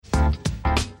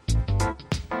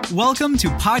Welcome to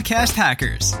Podcast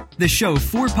Hackers, the show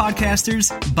for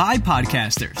podcasters by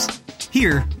podcasters.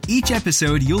 Here, each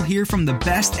episode you'll hear from the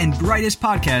best and brightest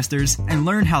podcasters and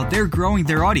learn how they're growing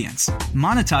their audience,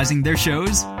 monetizing their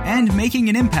shows, and making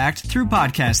an impact through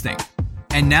podcasting.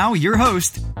 And now your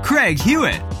host, Craig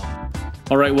Hewitt.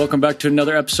 All right, welcome back to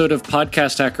another episode of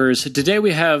Podcast Hackers. Today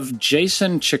we have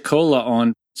Jason Chicola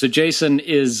on. So Jason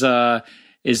is the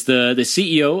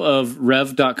CEO of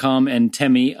Rev.com and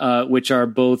Temi, which are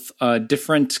both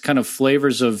different kind of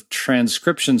flavors of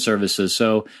transcription services.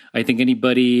 So I think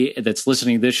anybody that's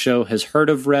listening to this show has heard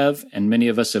of Rev, and many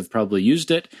of us have probably used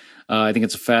it. I think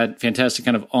it's a fantastic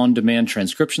kind of on-demand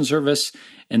transcription service.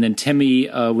 And then Temi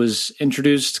was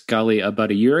introduced,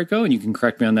 about a year ago, and you can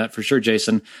correct me on that for sure,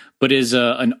 Jason, but is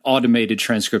an automated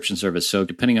transcription service. So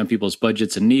depending on people's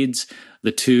budgets and needs,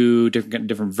 the two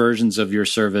different versions of your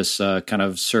service kind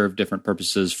of serve different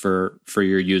purposes for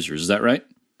your users. Is that right?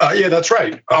 Yeah, that's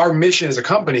right. Our mission as a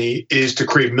company is to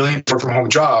create millions of work-from-home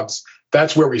jobs.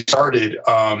 That's where we started.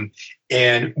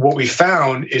 And what we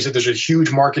found is that there's a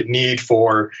huge market need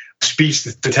for speech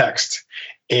to text.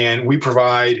 And we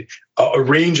provide a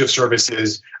range of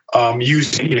services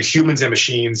using humans and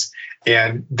machines.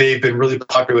 And they've been really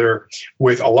popular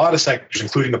with a lot of sectors,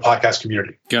 including the podcast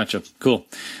community. Gotcha. Cool.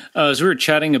 So we were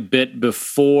chatting a bit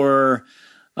before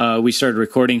we started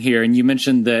recording here, and you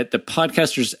mentioned that the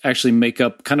podcasters actually make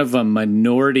up kind of a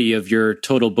minority of your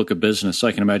total book of business. So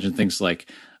I can imagine things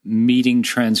like meeting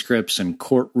transcripts and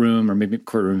courtroom, or maybe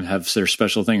courtroom have their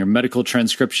special thing, or medical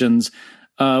transcriptions.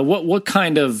 What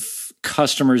kind of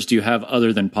customers do you have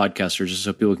other than podcasters, just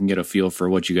so people can get a feel for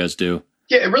what you guys do?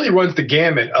 Yeah, it really runs the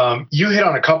gamut. You hit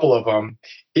on a couple of them.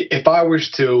 If I was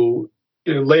to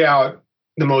lay out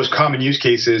the most common use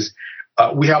cases,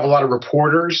 we have a lot of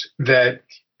reporters that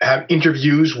have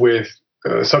interviews with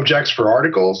subjects for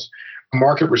articles,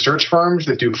 market research firms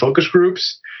that do focus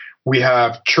groups. We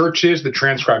have churches that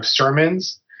transcribe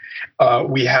sermons.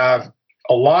 We have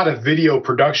a lot of video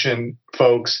production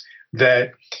folks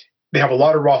that they have a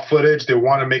lot of raw footage. They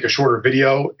want to make a shorter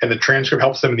video, and the transcript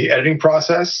helps them in the editing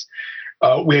process.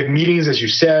 We have meetings, as you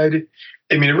said.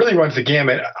 I mean, it really runs the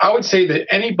gamut. I would say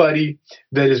that anybody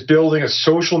that is building a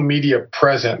social media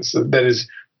presence, that is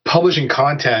publishing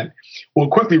content, will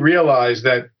quickly realize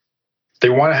that they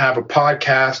want to have a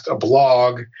podcast, a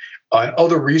blog, and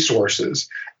other resources.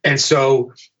 And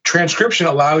so transcription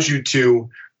allows you to,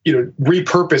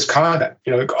 repurpose content.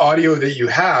 Audio that you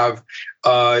have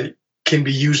can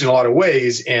be used in a lot of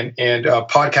ways, and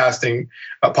podcasters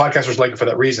like it for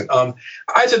that reason.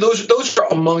 I'd say those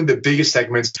are among the biggest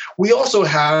segments. We also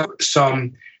have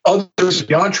some others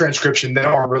beyond transcription that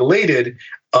are related,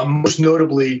 most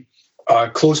notably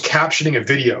closed captioning of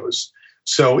videos.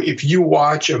 So if you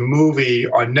watch a movie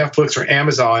on Netflix or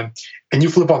Amazon and you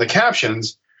flip on the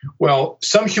captions, well,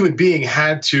 some human being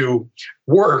had to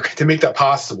work to make that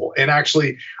possible. And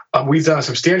actually, we've done a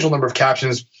substantial number of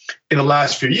captions in the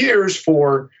last few years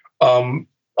for a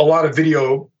lot of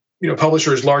video,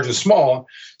 publishers, large and small.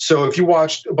 So if you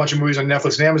watched a bunch of movies on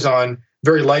Netflix and Amazon,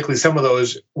 very likely some of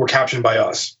those were captioned by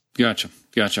us. Gotcha.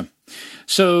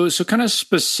 So kind of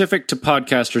specific to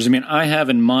podcasters, I mean, I have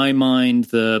in my mind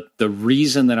the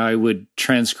reason that I would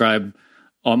transcribe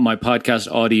on my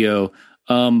podcast audio,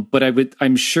 but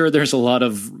I'm sure there's a lot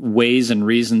of ways and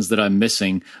reasons that I'm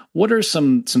missing. What are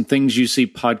some things you see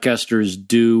podcasters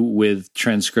do with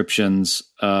transcriptions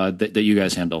that you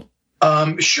guys handle?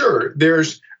 Sure.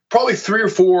 There's probably 3 or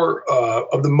 4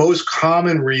 of the most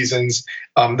common reasons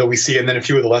that we see, and then a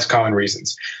few of the less common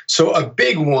reasons. So a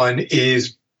big one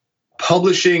is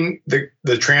publishing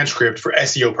the transcript for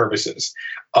SEO purposes.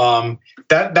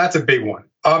 That's a big one.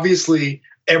 Obviously,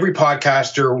 every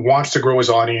podcaster wants to grow his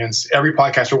audience. Every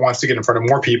podcaster wants to get in front of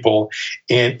more people.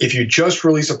 And if you just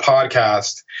release a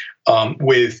podcast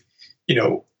with,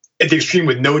 at the extreme,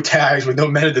 with no tags, with no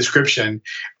meta description,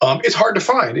 it's hard to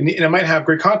find. And it might have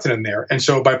great content in there. And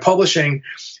so by publishing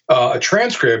a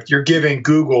transcript, you're giving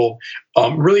Google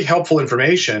really helpful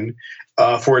information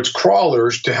for its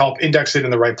crawlers to help index it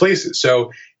in the right places.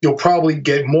 So you'll probably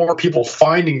get more people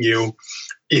finding you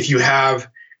if you have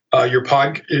your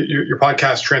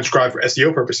podcast transcribed for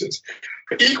SEO purposes.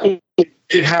 Equally,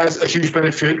 it has a huge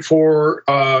benefit for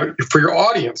your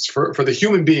audience, for the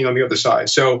human being on the other side.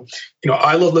 So,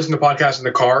 I love listening to podcasts in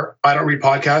the car. I don't read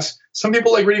podcasts. Some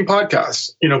people like reading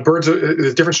podcasts. Birds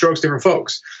are different strokes, different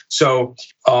folks. So,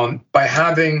 by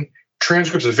having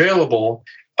transcripts available,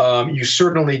 you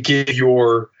certainly give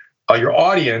your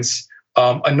audience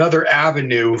another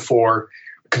avenue for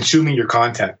consuming your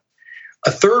content. A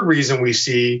third reason we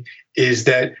see is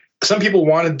that some people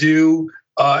want to do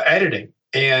editing,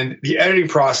 and the editing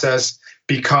process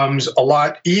becomes a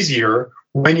lot easier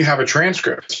when you have a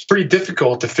transcript. It's pretty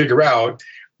difficult to figure out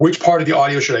which part of the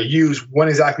audio should I use, when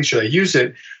exactly should I use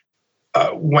it.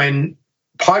 When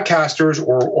podcasters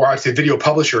or I'd say video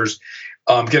publishers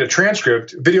get a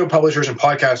transcript, video publishers and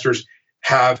podcasters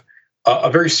have a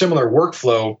very similar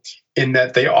workflow in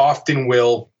that they often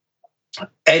will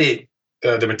edit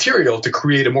the material to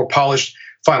create a more polished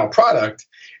final product.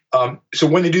 So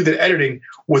when they do the editing,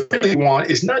 what they really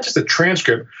want is not just a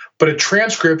transcript, but a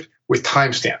transcript with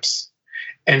timestamps.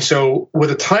 And so what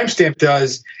a timestamp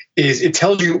does is it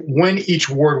tells you when each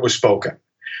word was spoken.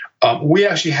 We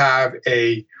actually have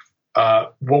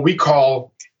what we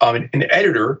call an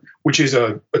editor, which is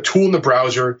a tool in the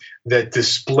browser that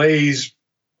displays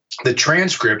the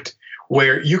transcript,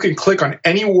 where you can click on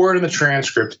any word in the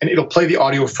transcript and it'll play the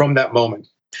audio from that moment.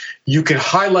 You can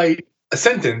highlight a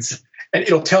sentence and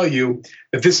it'll tell you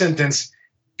that this sentence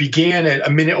began at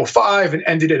 1:05 and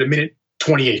ended at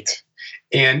 1:28.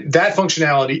 And that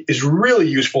functionality is really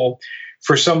useful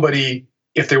for somebody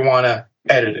if they want to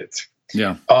edit it.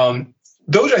 Yeah.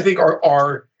 Those I think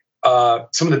are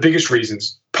some of the biggest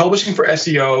reasons. Publishing for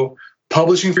SEO,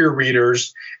 publishing for your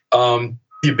readers, the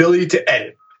ability to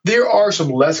edit. There are some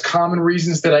less common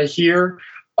reasons that I hear.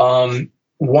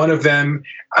 One of them,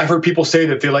 I've heard people say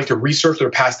that they like to research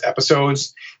their past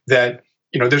episodes, that,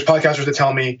 there's podcasters that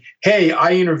tell me, hey,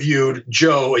 I interviewed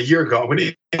Joe a year ago. I'm going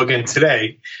to interview again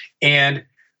today. And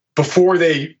before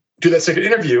they do that second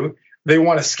interview, they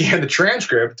want to scan the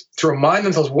transcript to remind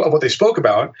themselves of what they spoke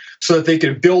about so that they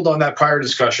can build on that prior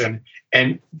discussion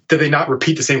and that they not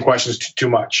repeat the same questions too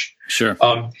much. Sure.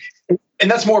 And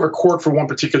that's more of a quirk for one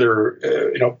particular,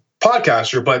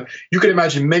 podcaster, but you can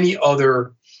imagine many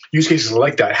other use cases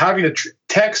like that. Having a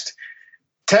text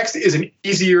is an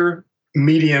easier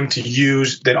medium to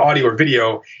use than audio or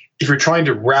video if you're trying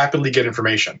to rapidly get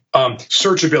information.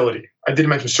 Searchability. I didn't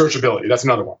mention searchability. That's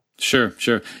another one. Sure.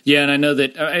 Yeah, and I know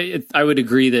that I would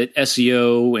agree that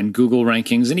SEO and Google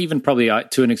rankings, and even probably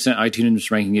to an extent iTunes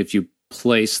ranking, if you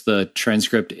place the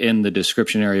transcript in the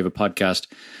description area of a podcast,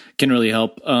 can really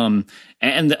help.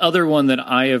 And the other one that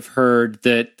I have heard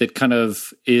that kind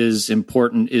of is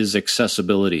important is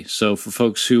accessibility. So for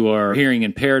folks who are hearing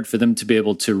impaired, for them to be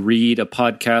able to read a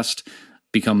podcast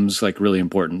becomes like really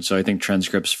important. So I think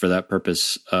transcripts for that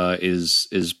purpose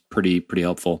is pretty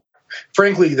helpful.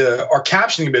 Frankly, our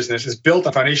captioning business is built on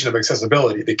a foundation of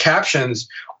accessibility. The captions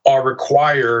are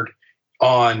required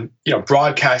on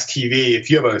broadcast TV. If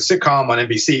you have a sitcom on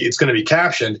NBC, it's going to be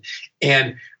captioned.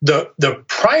 And the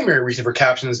primary reason for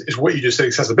captions is what you just said,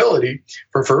 accessibility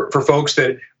for folks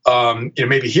that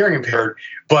may be hearing impaired.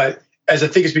 But as I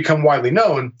think has become widely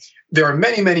known, there are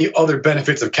many other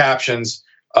benefits of captions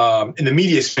in the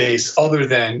media space other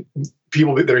than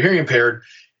people that are hearing impaired.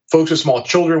 Folks with small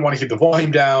children want to keep the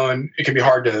volume down. It can be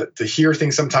hard to hear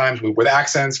things sometimes with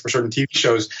accents for certain TV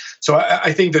shows. So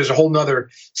I think there's a whole nother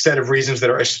set of reasons that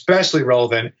are especially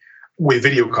relevant with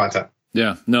video content.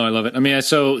 Yeah, no, I love it. I mean,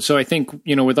 so I think,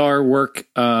 with our work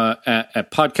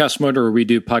at Podcast Motor, where we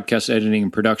do podcast editing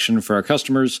and production for our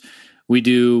customers, we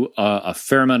do a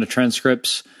fair amount of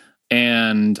transcripts.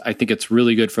 And I think it's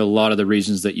really good for a lot of the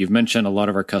reasons that you've mentioned. A lot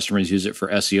of our customers use it for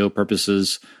SEO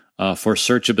purposes, for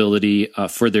searchability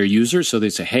for their users. So they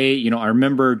say, hey, I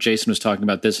remember Jason was talking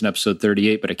about this in episode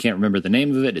 38, but I can't remember the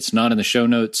name of it. It's not in the show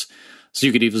notes. So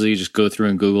you could easily just go through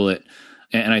and Google it.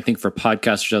 And I think for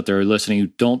podcasters out there listening who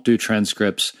don't do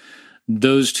transcripts,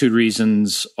 those two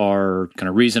reasons are kind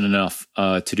of reason enough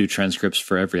to do transcripts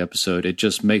for every episode. It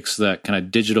just makes that kind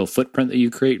of digital footprint that you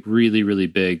create really, really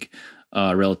big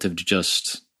relative to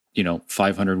just,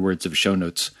 500 words of show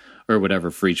notes or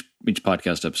whatever for each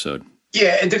podcast episode.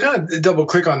 Yeah, and to kind of double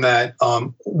click on that,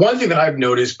 one thing that I've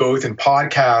noticed both in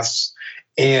podcasts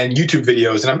and YouTube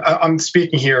videos, and I'm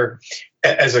speaking here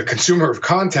as a consumer of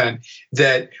content,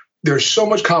 that there's so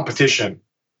much competition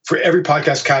for every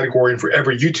podcast category and for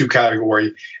every YouTube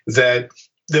category that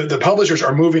the publishers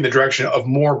are moving the direction of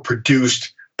more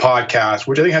produced podcasts,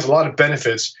 which I think has a lot of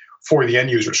benefits for the end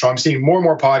user. So I'm seeing more and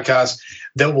more podcasts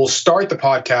that will start the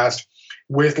podcast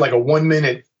with like a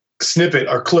 1-minute snippet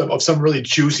or clip of some really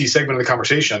juicy segment of the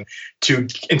conversation to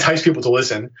entice people to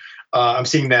listen. I'm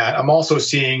seeing that. I'm also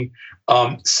seeing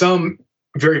some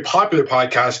very popular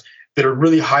podcasts that are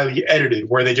really highly edited,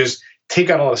 where they just take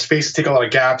out a lot of space, take a lot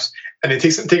of gaps, and they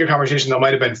take a conversation that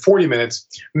might have been 40 minutes,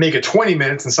 make it 20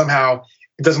 minutes, and somehow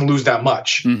it doesn't lose that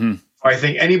much. Mm-hmm. I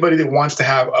think anybody that wants to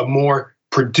have a more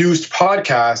produced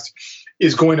podcast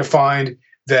is going to find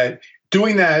that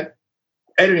doing that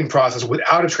editing process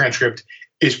without a transcript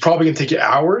is probably going to take you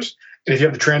hours. And if you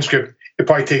have the transcript, it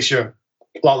probably takes you a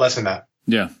lot less than that.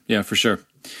 Yeah, for sure.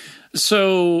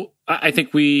 So I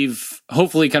think we've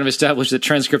hopefully kind of established that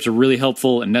transcripts are really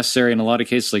helpful and necessary in a lot of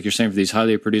cases, like you're saying, for these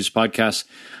highly produced podcasts.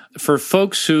 For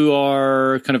folks who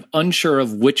are kind of unsure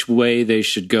of which way they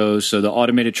should go, so the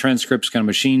automated transcripts, kind of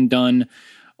machine done,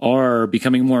 are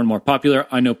becoming more and more popular.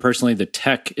 I know personally the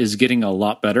tech is getting a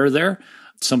lot better there.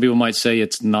 Some people might say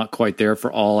it's not quite there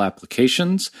for all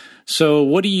applications. So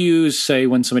what do you say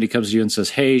when somebody comes to you and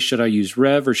says, hey, should I use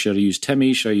Rev or should I use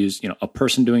Temi? Should I use a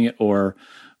person doing it or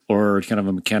kind of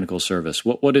a mechanical service?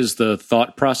 What is the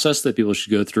thought process that people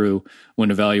should go through when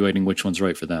evaluating which one's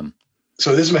right for them?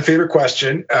 So this is my favorite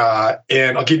question,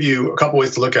 and I'll give you a couple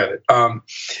ways to look at it.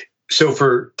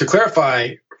 To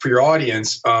clarify for your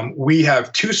audience, we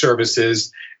have two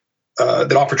services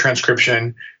that offer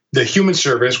transcription. The human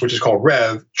service, which is called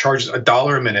Rev, charges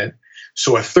 $1 a minute.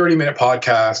 So a 30-minute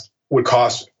podcast would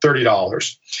cost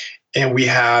 $30. And we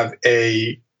have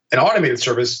an automated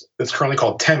service that's currently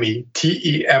called Temi,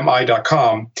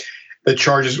 Temi.com, that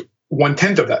charges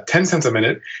 1/10 of that, 10 cents a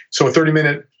minute. So a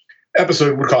 30-minute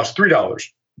episode would cost $3.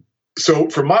 So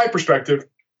from my perspective,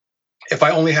 if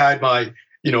I only had my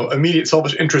immediate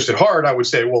selfish interest at heart, I would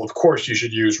say, well, of course you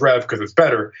should use Rev because it's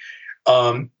better.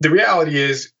 The reality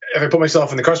is, if I put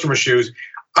myself in the customer's shoes,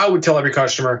 I would tell every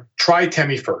customer, try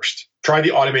Temi first. Try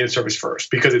the automated service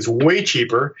first because it's way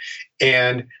cheaper,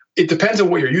 and it depends on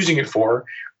what you're using it for.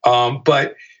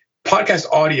 But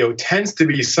podcast audio tends to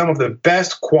be some of the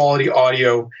best quality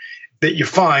audio that you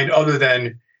find other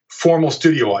than formal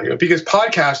studio audio, because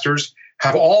podcasters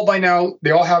have by now,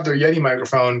 they all have their Yeti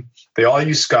microphone. They all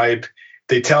use Skype.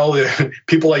 They tell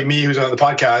people like me who's on the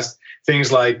podcast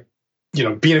things like,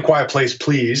 be in a quiet place,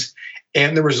 please.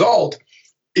 And the result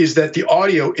is that the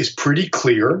audio is pretty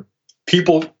clear.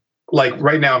 People, like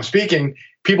right now I'm speaking,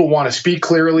 people want to speak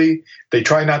clearly. They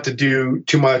try not to do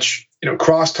too much,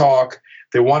 crosstalk.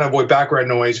 They want to avoid background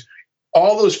noise.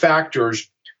 All those factors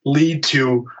lead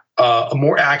to a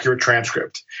more accurate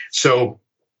transcript. So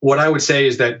what I would say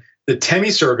is that the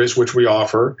Temi service, which we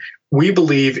offer, we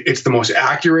believe it's the most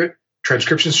accurate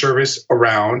transcription service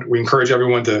around. We encourage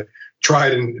everyone to try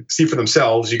it and see for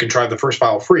themselves. You can try the first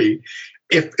file free.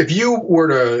 If you were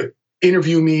to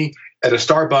interview me at a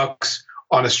Starbucks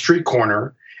on a street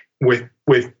corner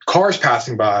with cars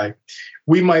passing by,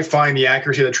 we might find the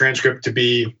accuracy of the transcript to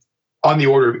be on the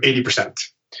order of 80%.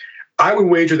 I would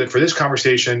wager that for this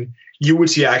conversation, you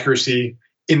would see accuracy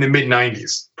in the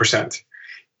mid-90s%.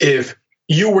 If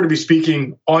you were to be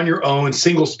speaking on your own,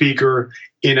 single speaker,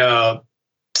 in a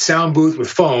sound booth with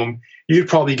foam, you'd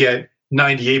probably get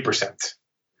 98%.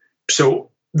 So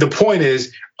the point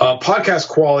is, podcast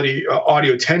quality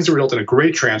audio tends to result in a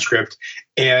great transcript.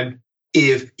 And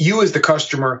if you as the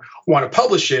customer want to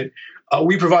publish it,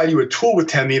 we provide you a tool with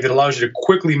Temi that allows you to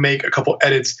quickly make a couple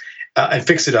edits and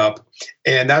fix it up.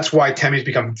 And that's why Temi has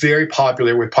become very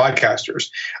popular with podcasters.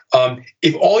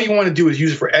 If all you want to do is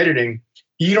use it for editing,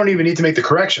 you don't even need to make the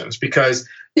corrections, because,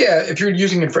 if you're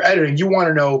using it for editing, you want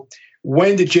to know,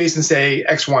 when did Jason say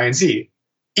X, Y, and Z?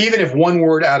 Even if one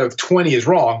word out of 20 is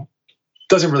wrong,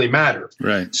 doesn't really matter.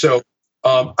 Right. So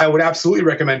I would absolutely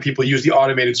recommend people use the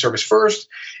automated service first.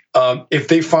 If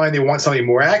they find they want something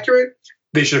more accurate,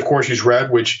 they should, of course, use Rev,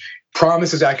 which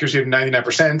promises accuracy of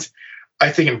 99%.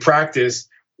 I think in practice,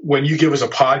 when you give us a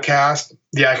podcast,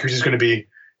 the accuracy is going to be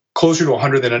closer to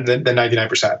 100 than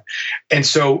 99%. And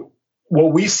so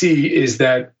what we see is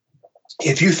that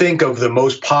if you think of the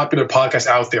most popular podcasts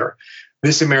out there,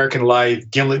 This American Life,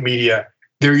 Gimlet Media,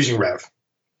 they're using Rev.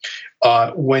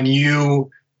 When you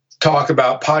talk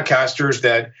about podcasters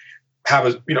that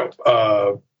have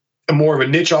a more of a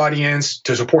niche audience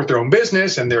to support their own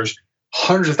business, and there's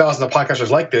hundreds of thousands of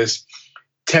podcasters like this,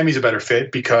 Temi's a better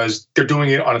fit because they're doing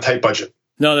it on a tight budget.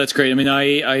 No, that's great. I mean,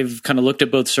 I've kind of looked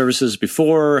at both services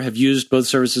before, have used both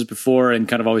services before, and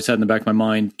kind of always had in the back of my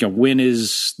mind, when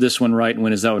is this one right and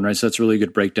when is that one right? So that's a really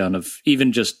good breakdown of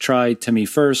even just try Temi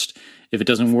first. If it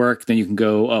doesn't work, then you can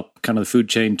go up kind of the food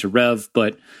chain to Rev.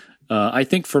 But I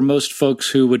think for most folks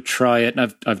who would try it,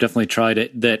 and I've definitely tried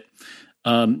it, that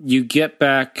you get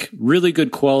back really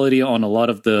good quality on a lot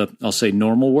of the, I'll say,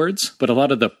 normal words, but a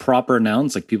lot of the proper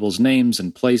nouns, like people's names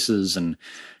and places, and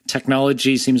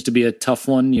technology seems to be a tough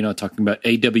one, talking about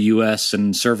AWS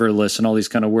and serverless and all these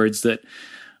kind of words that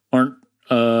aren't,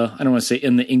 I don't want to say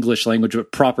in the English language,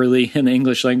 but properly in the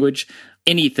English language.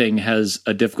 Anything has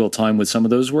a difficult time with some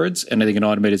of those words, and I think an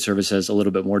automated service has a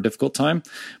little bit more difficult time.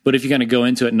 But if you kind of go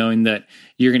into it knowing that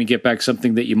you're going to get back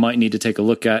something that you might need to take a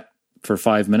look at for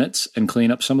 5 minutes and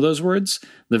clean up some of those words,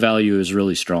 the value is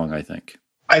really strong, I think.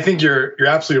 I think you're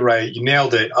absolutely right. You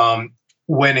nailed it.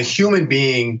 When a human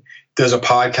being does a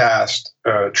podcast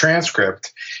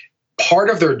transcript, part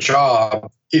of their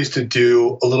job is to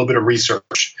do a little bit of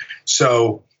research.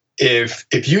 So if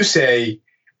you say,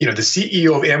 the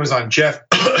CEO of Amazon, Jeff,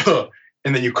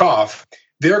 and then you cough,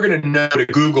 they're going to know to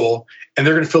Google and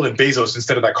they're going to fill in Bezos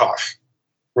instead of that cough,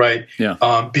 right?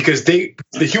 Yeah. Because the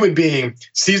human being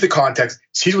sees the context,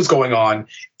 sees what's going on,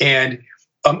 and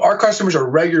our customers are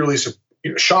regularly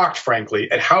shocked, frankly,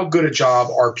 at how good a job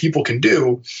our people can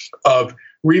do of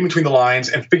reading between the lines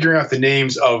and figuring out the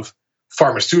names of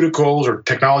pharmaceuticals or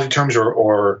technology terms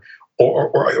or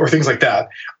things like that.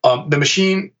 The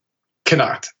machine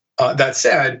cannot. That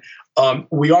said,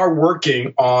 we are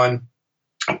working on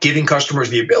giving customers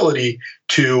the ability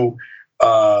to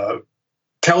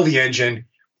tell the engine,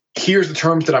 here's the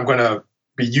terms that I'm going to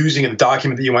be using in the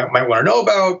document that you might want to know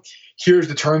about. Here's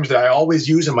the terms that I always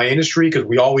use in my industry because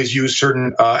we always use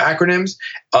certain acronyms.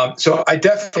 So I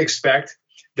definitely expect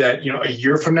that a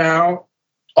year from now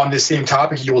on this same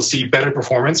topic, you will see better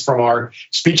performance from our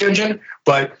speech engine,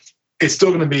 but it's still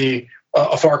going to be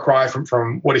a far cry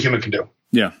from what a human can do.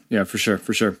 Yeah, for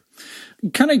sure.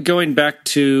 Kind of going back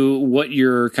to what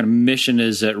your kind of mission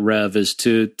is at Rev is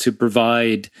to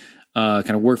provide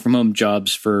kind of work from home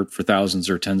jobs for thousands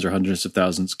or tens or hundreds of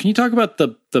thousands. Can you talk about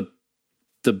the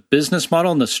business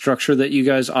model and the structure that you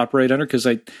guys operate under? Because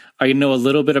I know a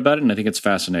little bit about it and I think it's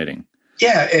fascinating.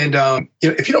 Yeah, and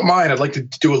if you don't mind, I'd like to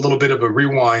do a little bit of a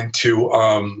rewind to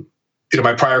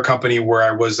my prior company where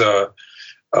I was an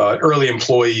early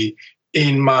employee.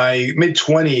 In my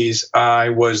mid-20s, I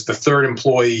was the third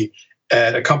employee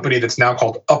at a company that's now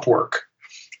called Upwork.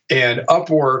 And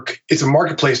Upwork is a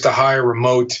marketplace to hire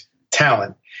remote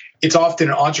talent. It's often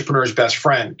an entrepreneur's best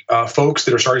friend. Folks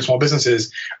that are starting small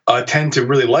businesses tend to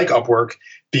really like Upwork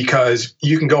because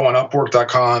you can go on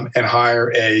Upwork.com and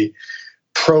hire a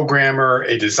programmer,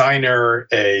 a designer,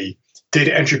 a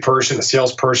data entry person, a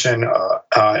salesperson,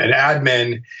 an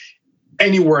admin,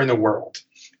 anywhere in the world.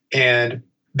 And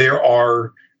there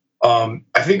are, I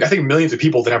think millions of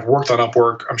people that have worked on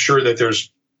Upwork. I'm sure that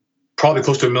there's probably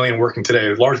close to 1 million working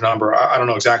today, a large number. I don't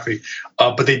know exactly.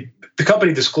 But the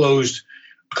company disclosed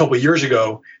a couple of years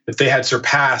ago that they had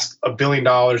surpassed $1 billion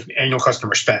in annual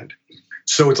customer spend.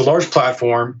 So it's a large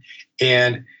platform,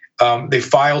 and they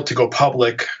filed to go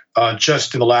public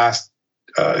just in the last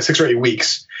 6 or 8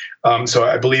 weeks. So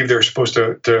I believe they're supposed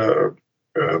to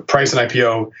price an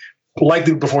IPO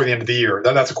likely before the end of the year.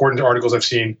 That's according to articles I've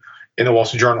seen in the Wall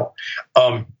Street Journal.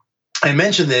 I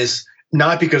mention this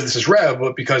not because this is Rev,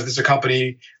 but because this is a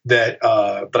company that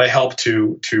I helped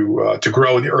to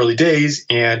grow in the early days,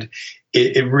 and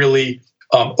it really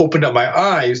opened up my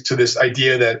eyes to this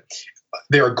idea that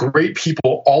there are great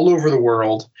people all over the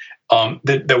world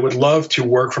that would love to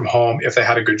work from home if they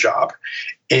had a good job.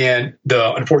 And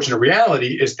the unfortunate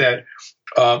reality is that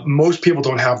most people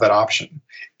don't have that option.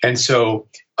 And so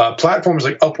platforms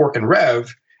like Upwork and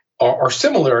Rev are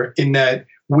similar in that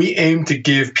we aim to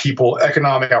give people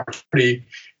economic opportunity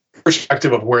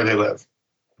irrespective of where they live,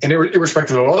 and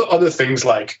irrespective of other things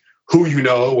like who you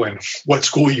know and what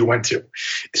school you went to.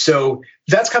 So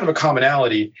that's kind of a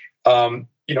commonality.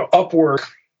 Upwork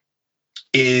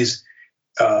is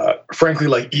frankly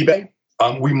like eBay.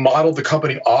 We modeled the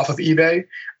company off of eBay.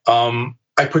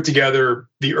 I put together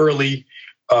the early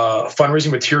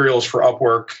fundraising materials for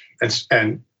Upwork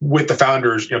and with the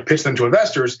founders, pitched them to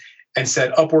investors and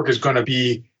said Upwork is going to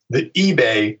be the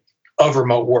eBay of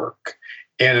remote work.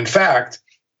 And in fact,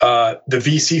 the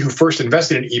VC who first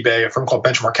invested in eBay, a firm called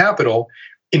Benchmark Capital,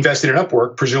 invested in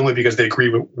Upwork, presumably because they agree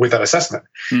with that assessment.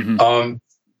 Mm-hmm.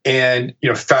 And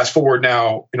fast forward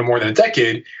now, more than a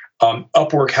decade,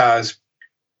 Upwork has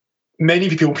many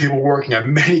people working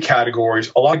on many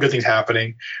categories, a lot of good things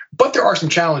happening, but there are some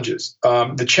challenges.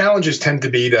 The challenges tend to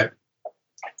be that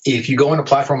if you go on a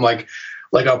platform like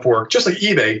Upwork, just like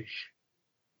eBay,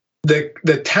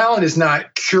 the talent is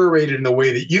not curated in the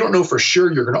way that you don't know for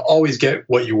sure you're going to always get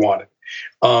what you wanted.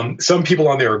 Some people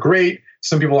on there are great.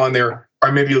 Some people on there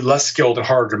are maybe less skilled and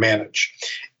harder to manage.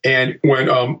 And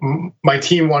when my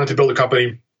team wanted to build a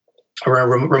company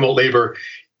around remote labor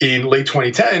in late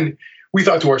 2010, we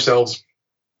thought to ourselves,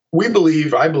 I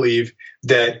believe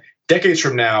that decades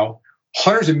from now,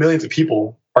 hundreds of millions of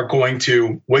people are going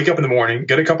to wake up in the morning,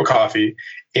 get a cup of coffee,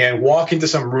 and walk into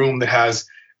some room that has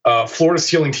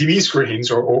floor-to-ceiling TV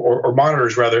screens or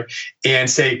monitors, rather, and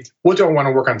say, what do I want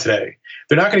to work on today?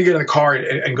 They're not going to get in the car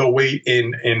and go wait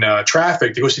in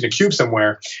traffic to go sit in a cube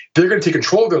somewhere. They're going to take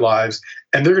control of their lives,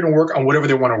 and they're going to work on whatever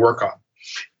they want to work on.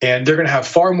 And they're going to have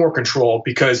far more control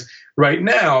because right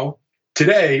now,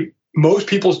 today, most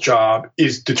people's job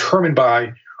is determined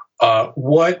by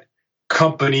what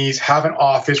companies have an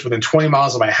office within 20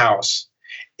 miles of my house.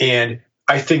 And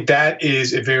I think that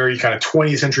is a very kind of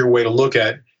 20th century way to look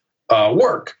at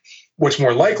work. What's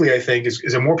more likely, I think, is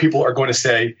that more people are going to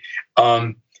say,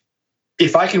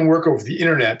 if I can work over the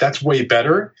internet, that's way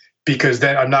better, because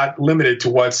then I'm not limited to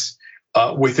what's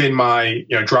within my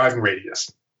driving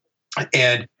radius.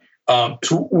 And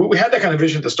so we had that kind of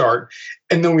vision at the start.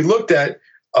 And then we looked at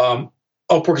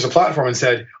Upwork as a platform and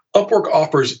said, Upwork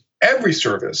offers every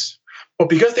service, but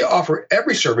because they offer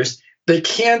every service, they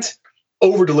can't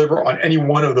over-deliver on any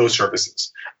one of those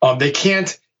services. They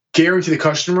can't guarantee the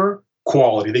customer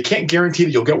quality. They can't guarantee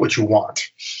that you'll get what you want.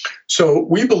 So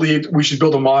we believed we should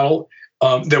build a model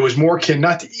that was more akin,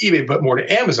 not to eBay, but more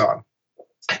to Amazon.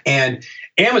 And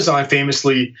Amazon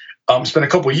famously spent a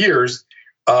couple of years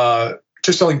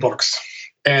just selling books.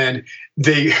 And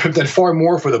they have done far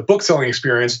more for the book selling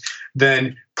experience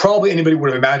than probably anybody would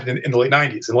have imagined in the late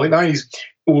 90s. In the late 90s,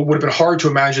 it would have been hard to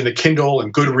imagine the Kindle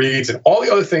and Goodreads and all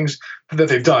the other things that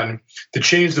they've done to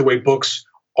change the way books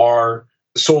are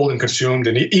sold and consumed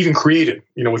and even created,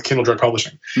 with Kindle Direct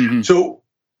Publishing. Mm-hmm. So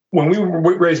when we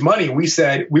raised money, we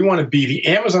said we want to be the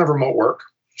Amazon of remote work.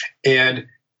 And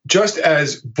just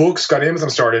as books got Amazon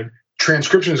started,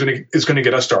 transcription is going to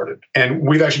get us started. And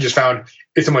we've actually just found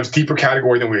it's a much deeper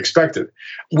category than we expected.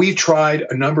 We've tried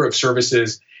a number of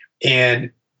services,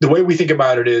 and the way we think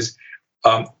about it is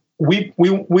we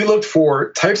looked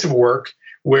for types of work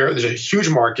where there's a huge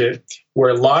market,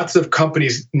 where lots of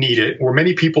companies need it, where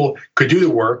many people could do the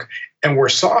work, and where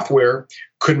software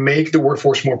could make the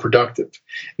workforce more productive.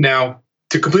 Now,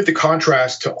 to complete the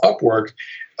contrast to Upwork,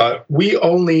 we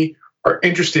only are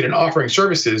interested in offering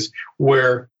services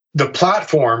where the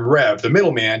platform, Rev, the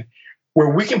middleman, where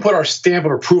we can put our stamp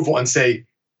of approval and say,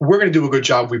 we're going to do a good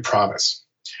job, we promise.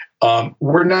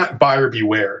 We're not buyer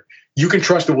beware. You can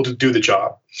trust that we'll do the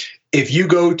job. If you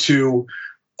go to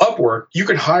Upwork, you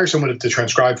can hire someone to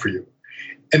transcribe for you.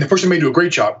 And the person may do a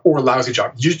great job or a lousy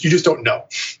job. You just don't know.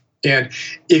 And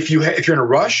if you're in a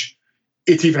rush,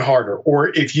 it's even harder. Or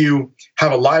if you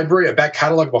have a library, a back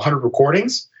catalog of 100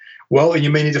 recordings, well, you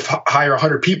may need to hire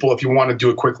 100 people if you want to do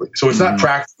it quickly. So it's not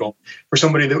practical for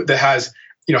somebody that has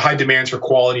high demands for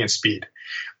quality and speed.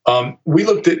 We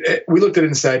looked at it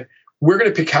and said, we're going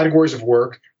to pick categories of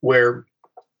work where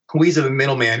we as a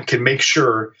middleman can make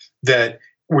sure that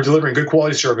we're delivering good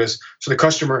quality service so the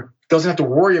customer doesn't have to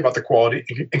worry about the quality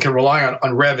and can rely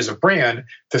on Rev as a brand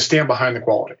to stand behind the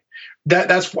quality.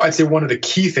 That's, I'd say, one of the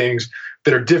key things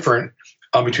that are different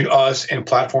between us and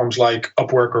platforms like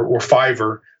Upwork or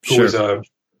Fiverr, who is a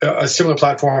similar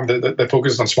platform that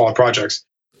focuses on smaller projects.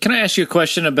 Can I ask you a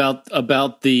question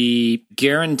about the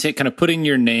guarantee, kind of putting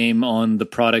your name on the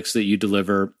products that you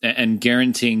deliver and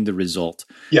guaranteeing the result?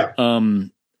 Yeah.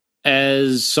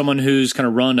 As someone who's kind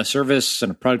of run a service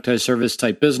and a productized service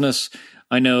type business,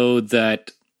 I know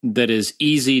that is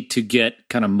easy to get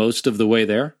kind of most of the way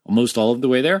there, almost all of the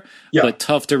way there, but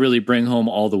tough to really bring home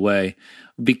all the way.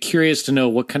 I'd be curious to know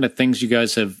what kind of things you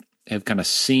guys have kind of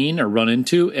seen or run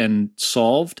into and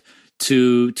solved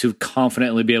to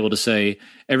confidently be able to say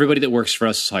everybody that works for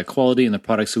us is high quality and the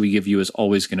products that we give you is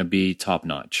always going to be top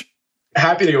notch.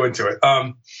 Happy to go into it.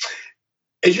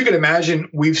 As you can imagine,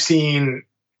 we've seen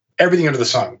everything under the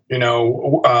sun.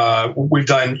 We've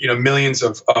done millions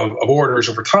of orders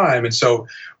over time, and so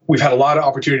we've had a lot of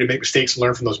opportunity to make mistakes and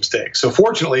learn from those mistakes. So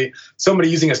fortunately, somebody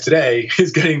using us today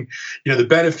is getting the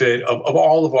benefit of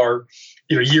all of our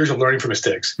years of learning from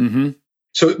mistakes. Mm-hmm.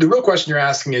 So the real question you're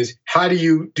asking is, how do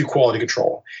you do quality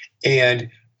control? And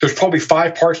there's probably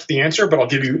 5 parts to the answer, but I'll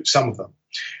give you some of them.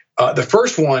 The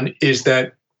first one is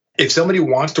that if somebody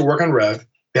wants to work on Rev,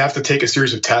 they have to take a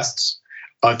series of tests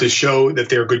to show that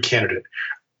they're a good candidate.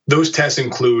 Those tests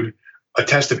include a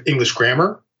test of English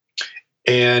grammar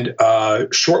and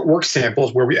short work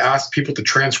samples where we ask people to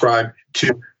transcribe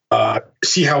to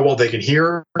see how well they can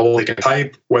hear, how well they can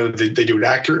type, whether they do it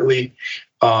accurately,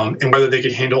 and whether they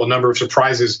can handle a number of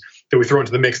surprises that we throw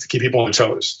into the mix to keep people on their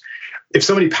toes. If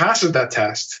somebody passes that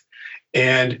test,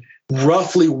 and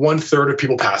roughly 1/3 of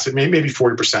people pass it, maybe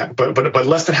 40%, but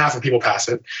less than half of people pass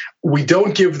it, we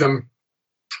don't give them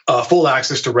full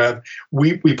access to Rev.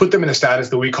 We put them in a status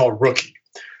that we call rookie.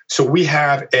 So we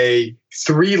have a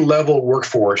 3-level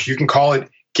workforce. You can call it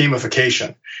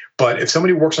gamification. But if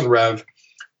somebody works on Rev,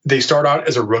 they start out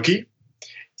as a rookie.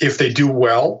 If they do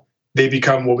well, they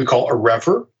become what we call a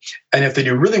Rever. And if they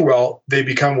do really well, they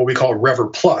become what we call a Rever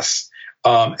Plus.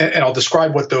 And I'll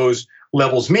describe what those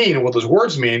levels mean and what those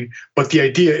words mean. But the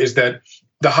idea is that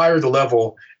the higher the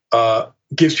level,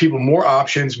 gives people more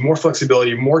options, more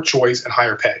flexibility, more choice, and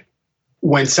higher pay.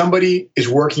 When somebody is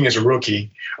working as a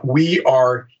rookie, we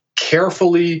are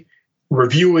carefully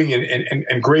reviewing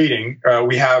and grading.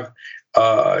 We have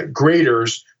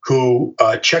graders who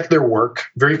check their work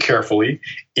very carefully,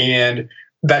 and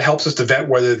that helps us to vet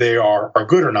whether they are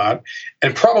good or not.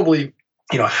 And probably,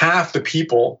 half the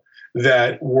people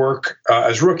that work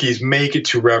as rookies make it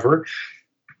to Rever.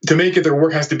 To make it, their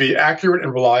work has to be accurate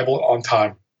and reliable on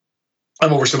time. I'm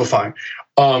oversimplifying.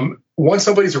 Once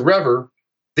somebody's a Rever,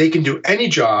 they can do any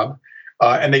job,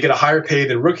 and they get a higher pay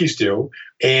than rookies do.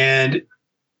 And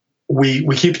we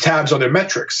keep tabs on their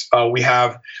metrics. We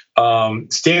have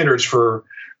standards for.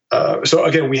 So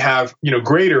again, we have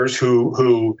graders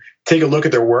who take a look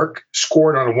at their work,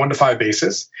 score it on a 1 to 5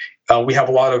 basis. We have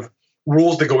a lot of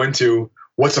rules that go into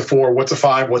what's a 4, what's a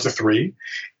 5, what's a 3,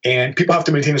 and people have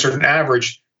to maintain a certain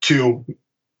average to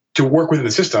work within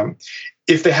the system.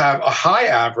 If they have a high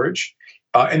average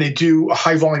and they do a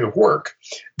high volume of work,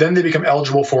 then they become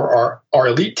eligible for our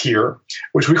elite tier,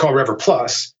 which we call Rever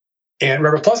Plus. And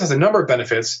Rever Plus has a number of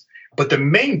benefits, but the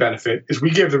main benefit is we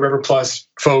give the Rever Plus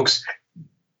folks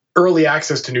early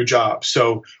access to new jobs.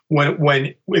 So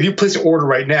if you place an order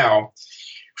right now,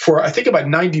 for I think about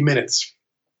 90 minutes,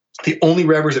 the only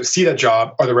Revers that see that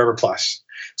job are the Rever Plus.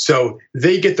 So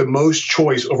they get the most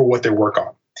choice over what they work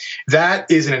on. That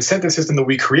is an incentive system that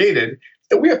we created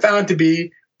that we have found to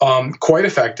be quite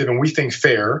effective and we think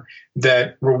fair,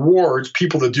 that rewards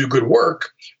people that do good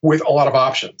work with a lot of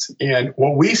options. And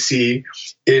what we see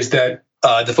is that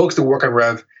the folks that work on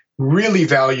Rev really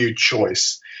value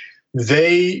choice.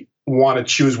 They want to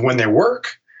choose when they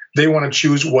work. They want to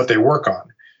choose what they work on.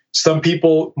 Some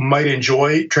people might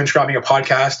enjoy transcribing a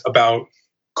podcast about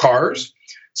cars.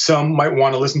 Some might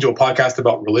want to listen to a podcast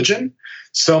about religion.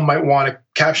 Some might want to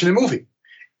caption a movie.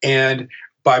 And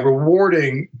by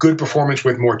rewarding good performance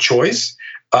with more choice,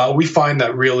 we find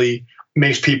that really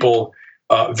makes people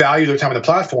value their time on the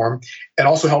platform and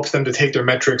also helps them to take their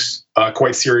metrics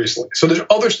quite seriously. So there's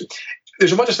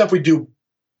a bunch of stuff we do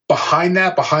behind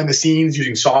the scenes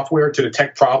using software to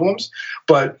detect problems.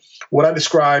 But what I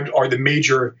described are the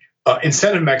major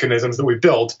incentive mechanisms that we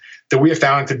built that we have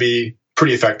found to be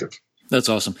pretty effective. That's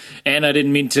awesome. And I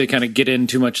didn't mean to kind of get in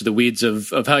too much of the weeds of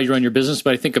how you run your business,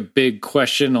 but I think a big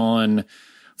question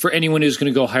for anyone who's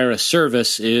going to go hire a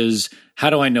service is,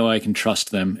 how do I know I can trust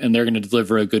them and they're going to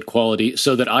deliver a good quality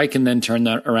so that I can then turn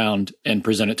that around and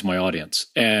present it to my audience?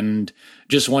 And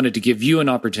just wanted to give you an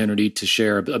opportunity to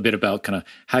share a bit about kind of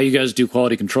how you guys do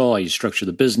quality control, how you structure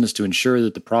the business to ensure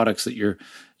that the products that you're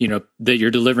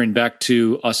delivering back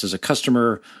to us as a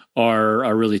customer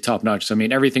are really top notch. So, I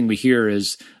mean, everything we hear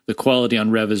is the quality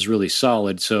on Rev is really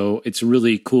solid. So it's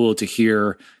really cool to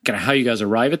hear kind of how you guys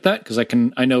arrive at that, because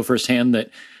I know firsthand that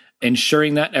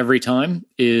ensuring that every time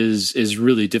is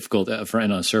really difficult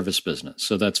in a service business.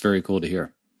 So that's very cool to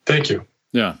hear. Thank you.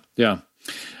 Yeah.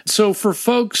 So for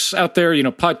folks out there,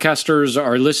 podcasters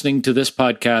are listening to this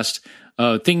podcast,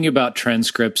 thinking about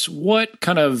transcripts, what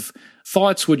kind of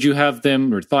thoughts would you have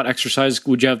them, or thought exercise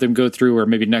would you have them go through, or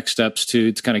maybe next steps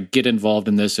to kind of get involved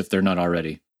in this if they're not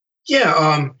already?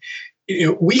 Yeah.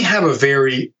 We have a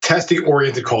very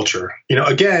testing-oriented culture.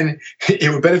 Again, it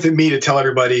would benefit me to tell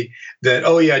everybody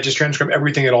that, just transcribe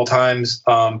everything at all times.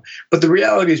 But the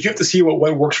reality is you have to see what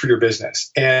works for your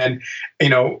business. And,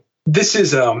 this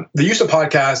is the use of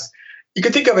podcasts. You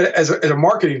can think of it as a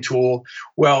marketing tool.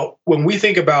 Well, when we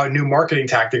think about new marketing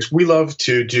tactics, we love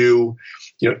to do,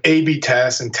 A/B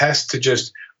tests and tests to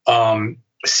just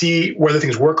see whether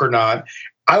things work or not.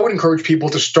 I would encourage people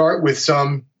to start with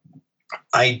some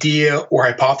idea or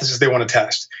hypothesis they want to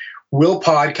test. Will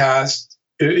podcasts,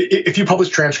 if you publish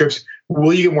transcripts,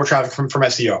 will you get more traffic from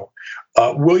SEO?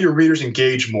 Will your readers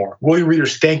engage more? Will your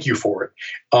readers thank you for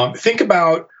it? Think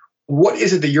about what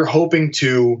is it that you're hoping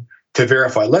to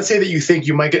verify. Let's say that you think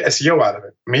you might get SEO out of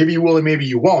it. Maybe you will and maybe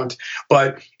you won't,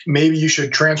 but maybe you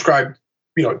should transcribe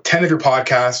 10 of your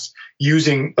podcasts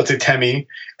using, let's say, Temi,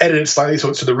 edit it slightly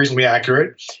so they're reasonably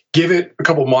accurate, give it a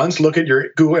couple months, look at your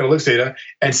Google Analytics data,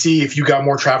 and see if you got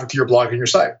more traffic to your blog and your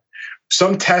site.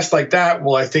 Some tests like that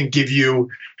will, I think, give you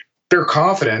better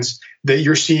confidence that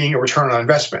you're seeing a return on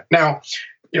investment. Now,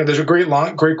 there's a great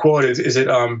quote, is it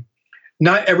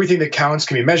not everything that counts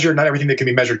can be measured, not everything that can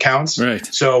be measured counts. Right.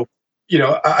 So,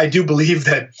 I do believe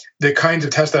that the kinds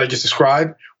of tests that I just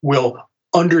described will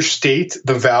understate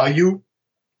the value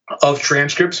of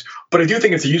transcripts, but I do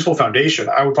think it's a useful foundation.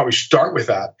 I would probably start with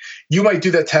that. You might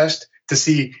do that test to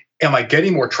see, am I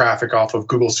getting more traffic off of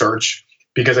Google search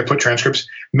because I put transcripts?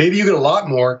 Maybe you get a lot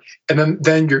more, and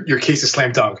then your case is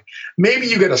slam dunk. Maybe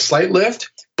you get a slight lift,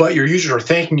 but your users are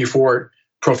thanking you for it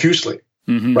profusely,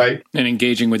 right? And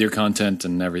engaging with your content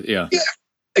and everything. Yeah.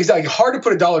 Exactly. Hard to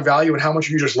put a dollar value on how much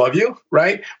your users love you,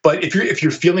 right? But if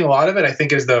you're feeling a lot of it, I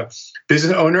think as the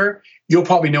business owner, you'll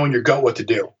probably know in your gut what to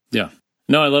do. Yeah.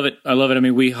 No, I love it. I love it. I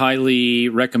mean, we highly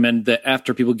recommend that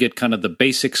after people get kind of the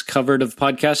basics covered of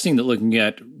podcasting, that looking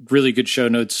at really good show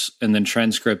notes and then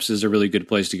transcripts is a really good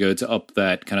place to go to up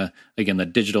that kind of, again, the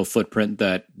digital footprint,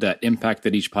 that impact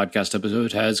that each podcast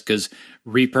episode has, because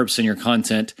repurposing your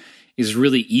content is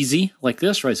really easy like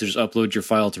this, right? So just upload your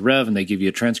file to Rev and they give you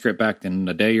a transcript back in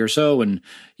a day or so, and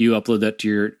you upload that to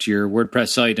your WordPress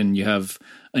site and you have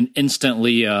an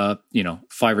instantly, 5,000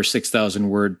 or 6,000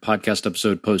 word podcast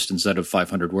episode post instead of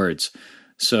 500 words.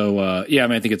 So, I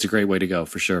think it's a great way to go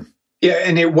for sure. Yeah.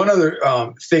 And one other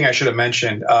thing I should have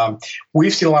mentioned,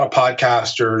 we've seen a lot of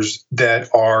podcasters that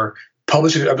are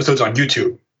publishing episodes on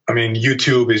YouTube. I mean,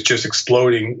 YouTube is just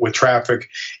exploding with traffic.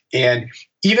 And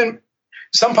even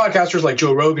some podcasters like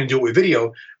Joe Rogan do it with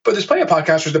video, but there's plenty of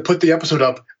podcasters that put the episode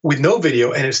up with no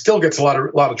video and it still gets a lot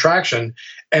of traction.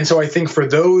 And so I think for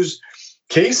those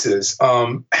cases,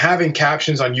 having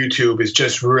captions on YouTube is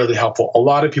just really helpful. A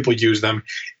lot of people use them,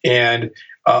 and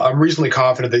I'm reasonably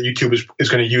confident that YouTube is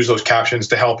going to use those captions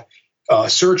to help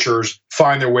searchers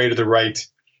find their way to the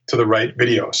right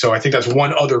video. So I think that's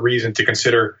one other reason to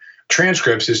consider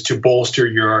transcripts, is to bolster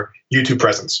your YouTube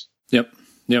presence. Yep.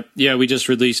 Yeah, we just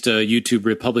released a YouTube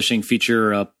republishing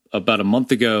feature about a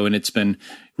month ago, and it's been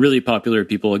really popular.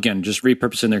 People, again, just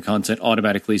repurposing their content,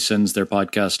 automatically sends their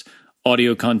podcast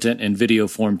audio content in video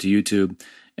form to YouTube,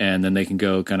 and then they can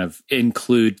go kind of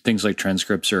include things like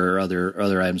transcripts or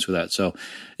other items with that. So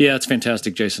yeah, it's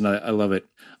fantastic, Jason. I love it.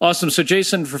 Awesome. So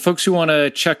Jason, for folks who want to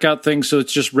check out things, so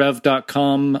it's just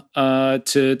rev.com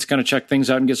to kind of check things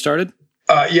out and get started?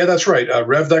 Yeah, that's right.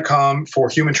 Rev.com for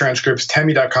human transcripts,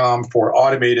 Temi.com for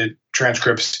automated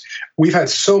transcripts. We've had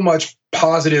so much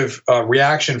positive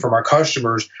reaction from our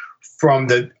customers from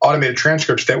the automated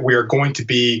transcripts that we are going to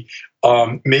be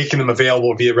making them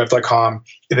available via Rev.com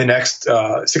in the next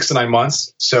 6 to 9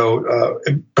 months. So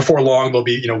before long, there'll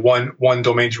be one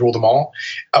domain to rule them all.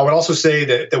 I would also say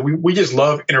that we just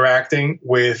love interacting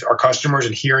with our customers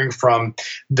and hearing from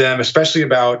them, especially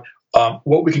about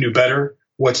what we can do better,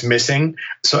 what's missing.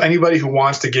 So anybody who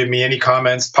wants to give me any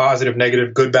comments, positive,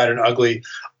 negative, good, bad, and ugly,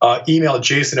 email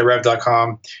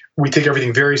jason@rev.com. We take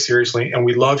everything very seriously, and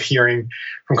we love hearing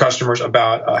from customers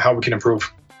about how we can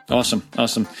improve. Awesome.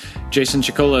 Jason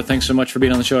Chicola, thanks so much for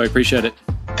being on the show. I appreciate it.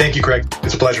 Thank you, Craig.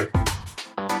 It's a pleasure.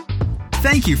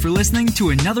 Thank you for listening to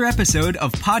another episode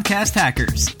of Podcast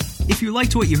Hackers. If you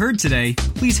liked what you heard today,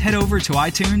 please head over to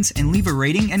iTunes and leave a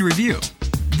rating and review.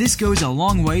 This goes a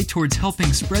long way towards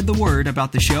helping spread the word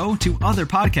about the show to other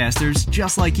podcasters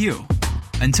just like you.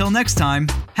 Until next time,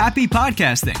 happy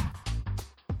podcasting!